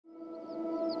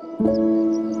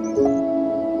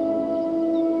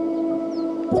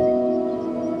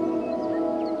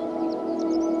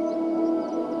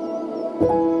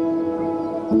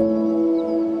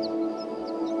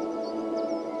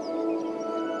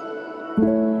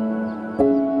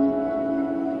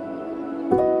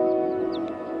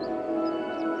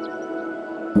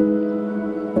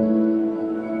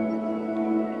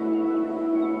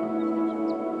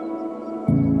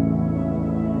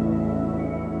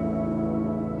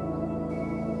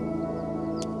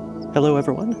Hello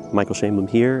everyone, Michael Shainblum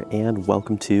here, and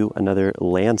welcome to another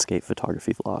landscape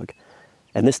photography vlog.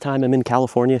 And this time I'm in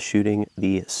California shooting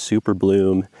the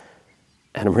Superbloom,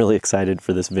 and I'm really excited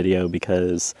for this video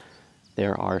because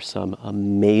there are some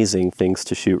amazing things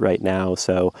to shoot right now.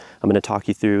 So I'm going to talk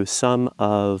you through some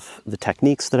of the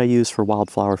techniques that I use for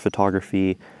wildflower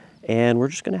photography, and we're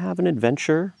just going to have an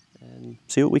adventure and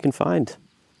see what we can find.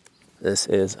 This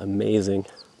is amazing.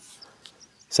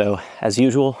 So as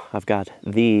usual, I've got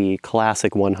the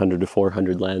classic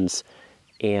 100-400 lens,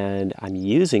 and I'm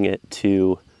using it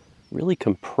to really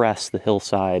compress the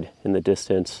hillside in the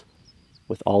distance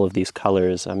with all of these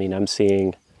colors. I mean, I'm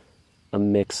seeing a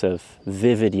mix of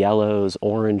vivid yellows,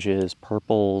 oranges,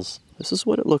 purples. This is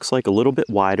what it looks like a little bit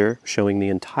wider, showing the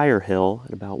entire hill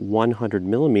at about 100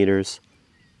 millimeters.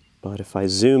 But if I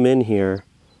zoom in here,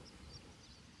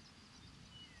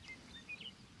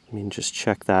 I mean, just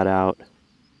check that out.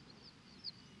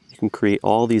 Can create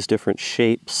all these different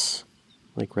shapes.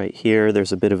 Like right here,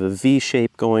 there's a bit of a V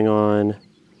shape going on.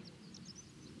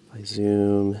 If I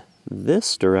zoom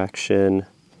this direction,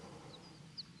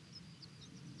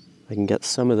 I can get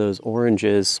some of those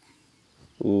oranges.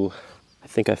 Ooh, I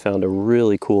think I found a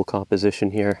really cool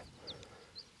composition here.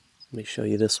 Let me show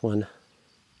you this one.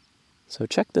 So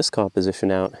check this composition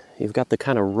out. You've got the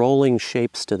kind of rolling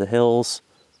shapes to the hills,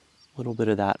 a little bit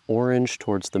of that orange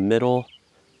towards the middle,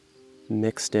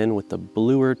 mixed in with the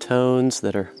bluer tones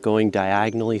that are going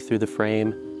diagonally through the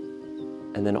frame,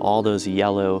 and then all those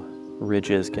yellow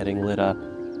ridges getting lit up.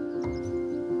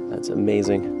 That's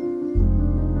amazing.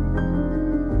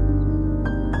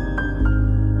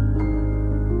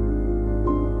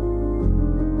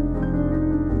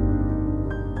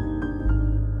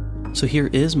 So here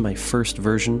is my first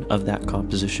version of that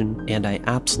composition, and I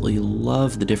absolutely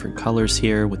love the different colors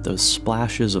here with those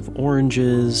splashes of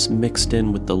oranges mixed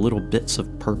in with the little bits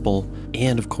of purple,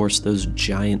 and of course those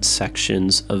giant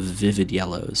sections of vivid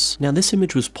yellows. Now this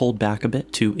image was pulled back a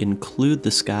bit to include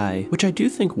the sky, which I do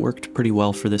think worked pretty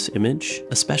well for this image,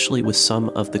 especially with some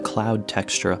of the cloud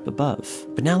texture up above.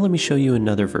 But now let me show you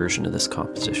another version of this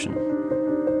composition.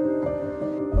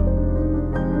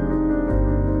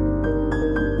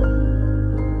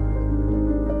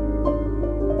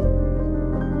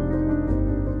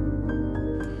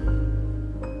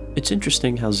 It's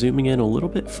interesting how zooming in a little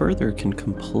bit further can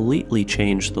completely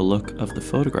change the look of the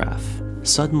photograph.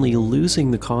 Suddenly losing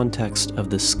the context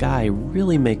of the sky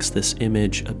really makes this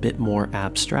image a bit more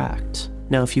abstract.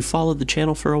 Now, if you followed the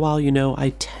channel for a while, you know I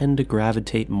tend to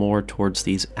gravitate more towards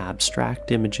these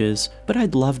abstract images, but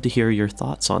I'd love to hear your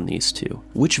thoughts on these two.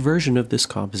 Which version of this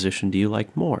composition do you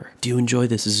like more? Do you enjoy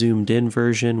this zoomed in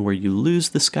version where you lose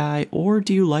the sky, or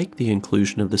do you like the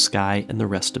inclusion of the sky and the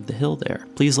rest of the hill there?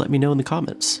 Please let me know in the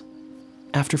comments.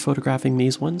 After photographing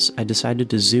these ones, I decided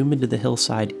to zoom into the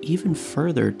hillside even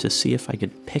further to see if I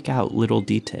could pick out little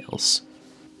details.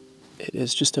 It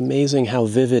is just amazing how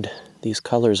vivid these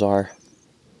colors are.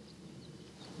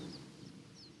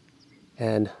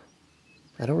 And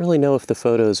I don't really know if the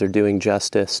photos are doing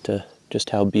justice to just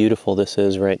how beautiful this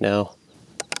is right now.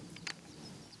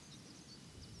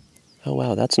 Oh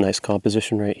wow, that's a nice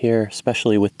composition right here,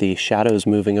 especially with the shadows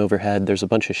moving overhead. There's a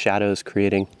bunch of shadows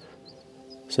creating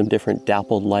some different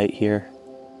dappled light here.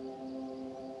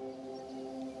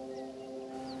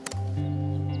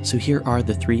 So here are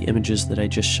the three images that I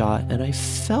just shot, and I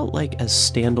felt like as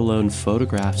standalone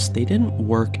photographs, they didn't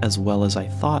work as well as I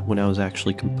thought when I was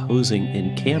actually composing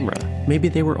in camera. Maybe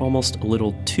they were almost a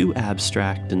little too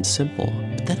abstract and simple.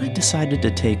 But then I decided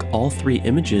to take all three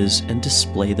images and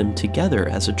display them together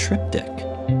as a triptych.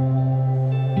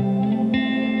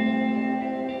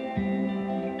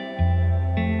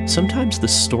 Sometimes the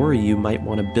story you might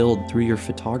want to build through your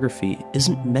photography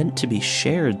isn't meant to be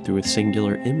shared through a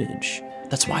singular image.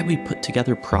 That's why we put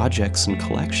together projects and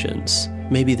collections.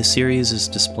 Maybe the series is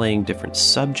displaying different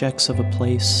subjects of a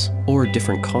place, or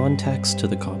different context to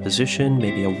the composition,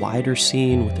 maybe a wider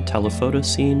scene with a telephoto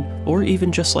scene, or even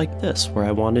just like this, where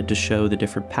I wanted to show the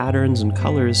different patterns and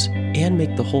colors and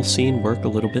make the whole scene work a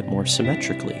little bit more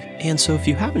symmetrically. And so if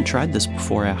you haven't tried this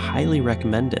before, I highly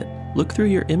recommend it. look through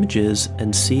your images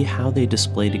and see how they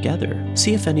display together.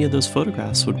 See if any of those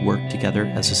photographs would work together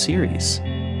as a series.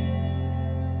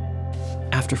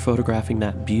 After photographing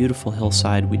that beautiful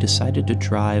hillside, we decided to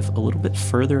drive a little bit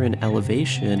further in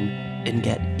elevation and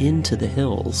get into the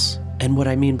hills. And what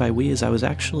I mean by we is I was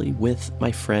actually with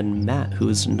my friend Matt, who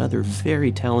is another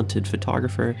very talented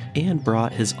photographer, and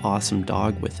brought his awesome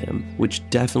dog with him, which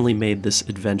definitely made this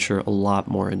adventure a lot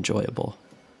more enjoyable.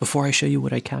 Before I show you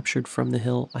what I captured from the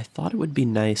hill, I thought it would be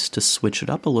nice to switch it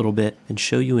up a little bit and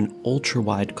show you an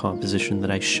ultra-wide composition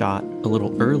that I shot a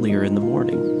little earlier in the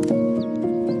morning.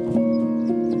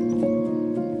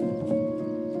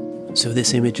 So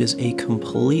this image is a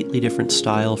completely different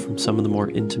style from some of the more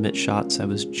intimate shots I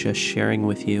was just sharing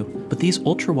with you, but these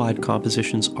ultra-wide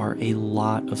compositions are a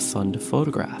lot of fun to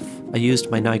photograph. I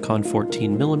used my Nikon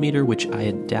 14mm, which I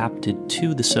adapted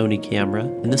to the Sony camera,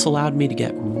 and this allowed me to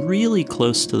get really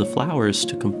close to the flowers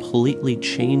to completely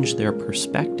change their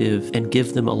perspective and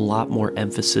give them a lot more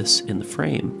emphasis in the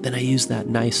frame. Then I used that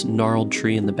nice gnarled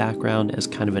tree in the background as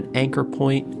kind of an anchor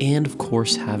point, and of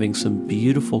course having some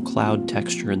beautiful cloud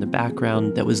texture in the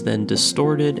background that was then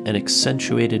distorted and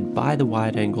accentuated by the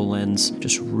wide-angle lens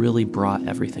just really brought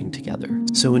everything together.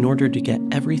 So in order to get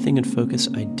everything in focus,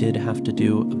 I did have to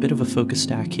do a bit of a focus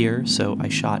stack here, so I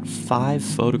shot 5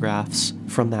 photographs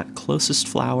from that closest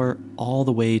flower all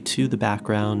the way to the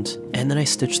background, and then I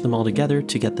stitched them all together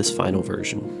to get this final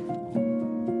version.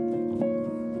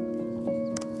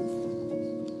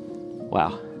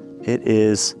 Wow, it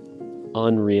is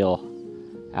unreal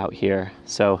out here.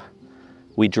 So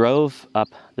we drove up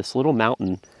this little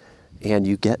mountain and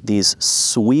you get these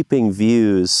sweeping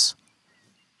views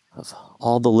of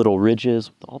all the little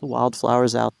ridges, with all the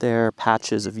wildflowers out there,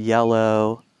 patches of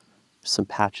yellow, some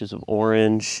patches of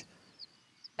orange,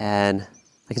 and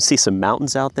I can see some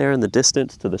mountains out there in the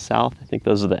distance to the south. I think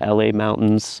those are the LA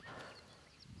mountains.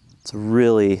 It's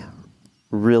really,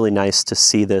 really nice to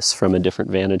see this from a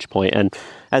different vantage point. And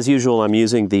as usual, I'm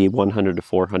using the 100 to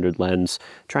 400 lens,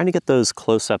 trying to get those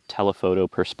close-up telephoto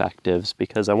perspectives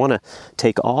because I want to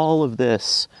take all of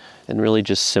this and really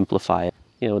just simplify it.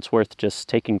 You know, it's worth just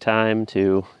taking time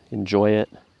to enjoy it,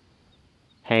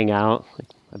 hang out.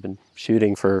 I've been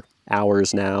shooting for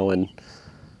hours now, and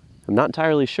I'm not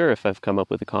entirely sure if I've come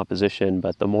up with a composition,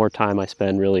 but the more time I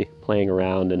spend really playing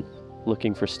around and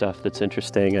looking for stuff that's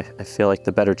interesting, I feel like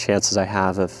the better chances I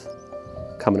have of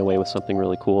coming away with something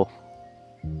really cool.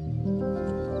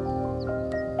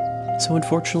 So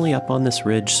unfortunately, up on this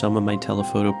ridge, some of my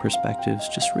telephoto perspectives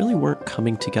just really weren't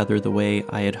coming together the way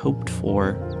I had hoped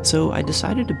for. So I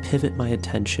decided to pivot my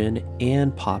attention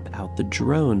and pop out the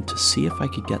drone to see if I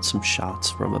could get some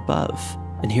shots from above.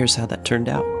 And here's how that turned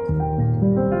out.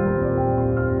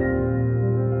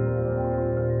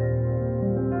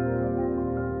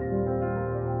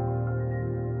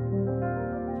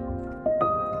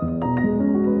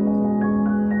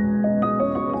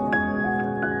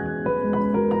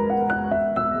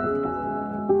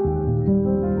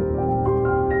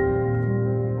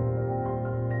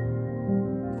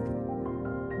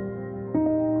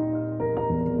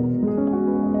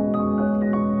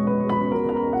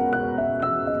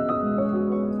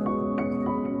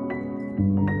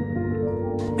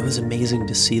 It was amazing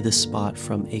to see this spot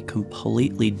from a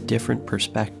completely different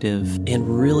perspective and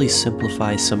really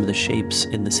simplify some of the shapes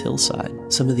in this hillside.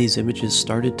 Some of these images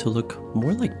started to look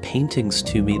more like paintings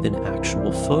to me than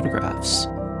actual photographs.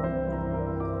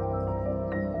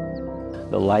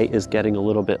 The light is getting a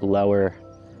little bit lower,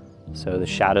 so the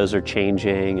shadows are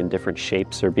changing and different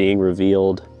shapes are being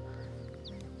revealed.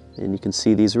 And you can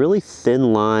see these really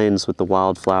thin lines with the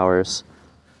wildflowers.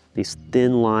 These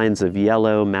thin lines of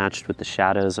yellow matched with the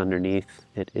shadows underneath.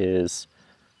 It is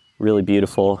really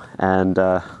beautiful, and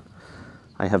I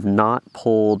have not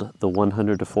pulled the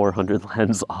 100 to 400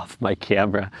 lens off my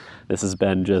camera. This has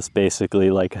been just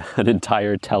basically like an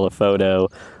entire telephoto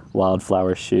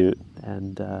wildflower shoot,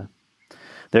 and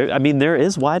there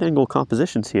is wide-angle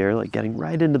compositions here, like getting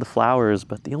right into the flowers,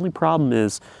 but the only problem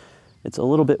is it's a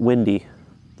little bit windy,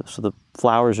 so the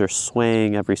flowers are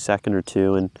swaying every second or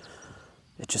two, and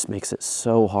it just makes it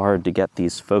so hard to get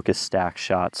these focus stack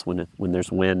shots when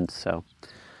there's wind. So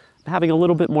I'm having a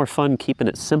little bit more fun keeping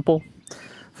it simple,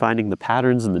 finding the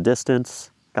patterns in the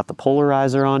distance. Got the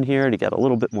polarizer on here to get a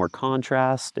little bit more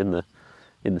contrast in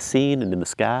the scene and in the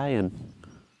sky, and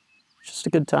it's just a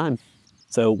good time.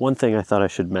 So one thing I thought I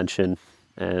should mention,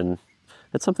 and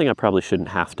it's something I probably shouldn't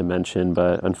have to mention,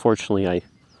 but unfortunately I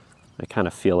kind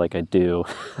of feel like I do.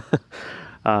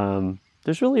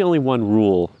 There's really only one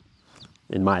rule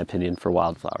in my opinion, for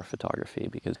wildflower photography,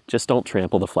 because just don't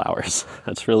trample the flowers.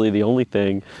 That's really the only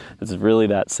thing. It's really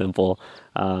that simple.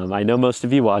 I know most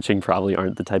of you watching probably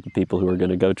aren't the type of people who are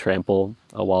going to go trample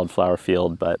a wildflower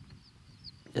field, but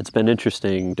it's been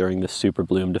interesting during this super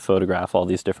bloom to photograph all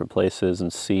these different places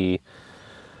and see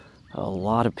a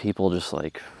lot of people just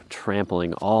like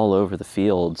trampling all over the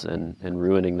fields and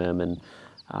ruining them, and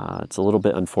it's a little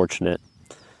bit unfortunate.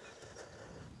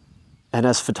 And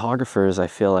as photographers, I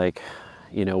feel like,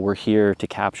 you know, we're here to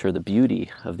capture the beauty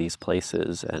of these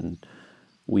places, and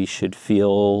we should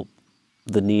feel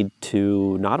the need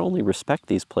to not only respect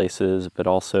these places, but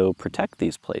also protect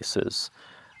these places.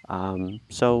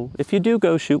 So if you do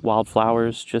go shoot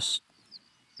wildflowers, just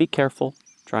be careful.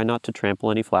 Try not to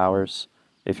trample any flowers.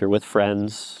 If you're with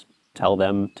friends, tell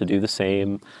them to do the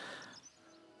same.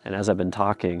 And as I've been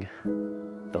talking,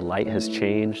 the light has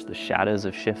changed, the shadows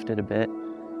have shifted a bit.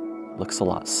 It looks a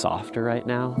lot softer right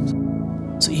now.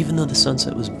 So even though the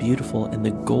sunset was beautiful and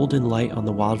the golden light on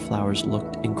the wildflowers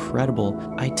looked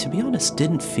incredible, I, to be honest,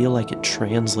 didn't feel like it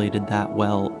translated that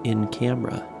well in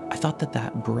camera. I thought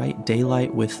that bright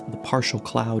daylight with the partial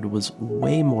cloud was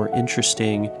way more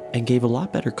interesting and gave a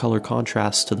lot better color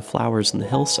contrast to the flowers in the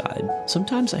hillside.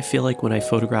 Sometimes I feel like when I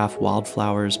photograph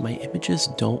wildflowers, my images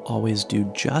don't always do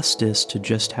justice to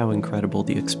just how incredible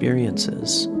the experience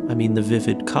is. I mean, the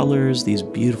vivid colors, these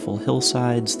beautiful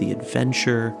hillsides, the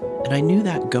adventure, and I knew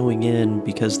that going in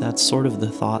because that's sort of the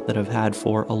thought that I've had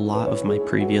for a lot of my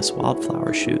previous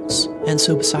wildflower shoots. And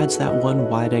so besides that one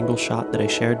wide-angle shot that I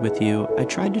shared with you, I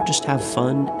tried to just have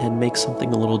fun and make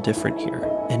something a little different here.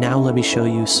 And now let me show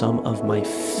you some of my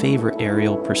favorite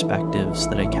aerial perspectives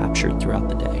that I captured throughout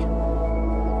the day.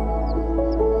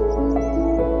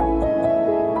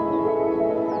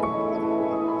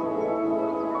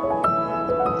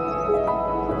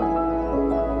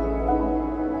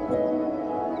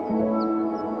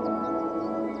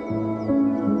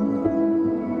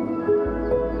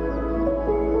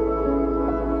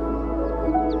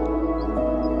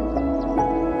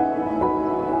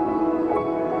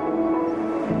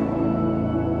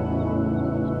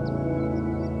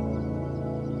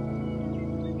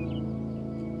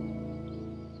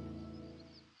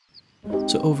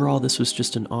 So overall, this was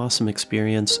just an awesome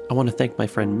experience. I want to thank my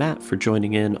friend Matt for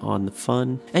joining in on the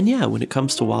fun. And yeah, when it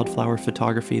comes to wildflower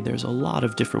photography, there's a lot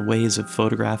of different ways of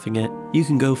photographing it. You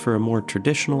can go for a more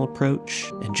traditional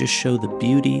approach and just show the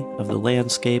beauty of the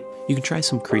landscape. You can try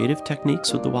some creative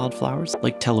techniques with the wildflowers,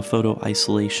 like telephoto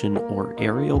isolation or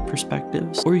aerial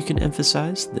perspectives, or you can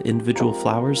emphasize the individual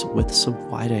flowers with some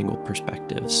wide-angle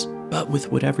perspectives. But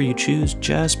with whatever you choose,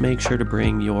 just make sure to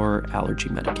bring your allergy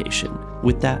medication.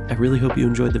 With that, I really hope you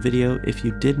enjoyed the video. If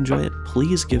you did enjoy it,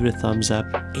 please give it a thumbs up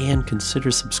and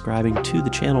consider subscribing to the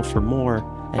channel for more.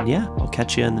 And yeah, I'll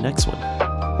catch you in the next one.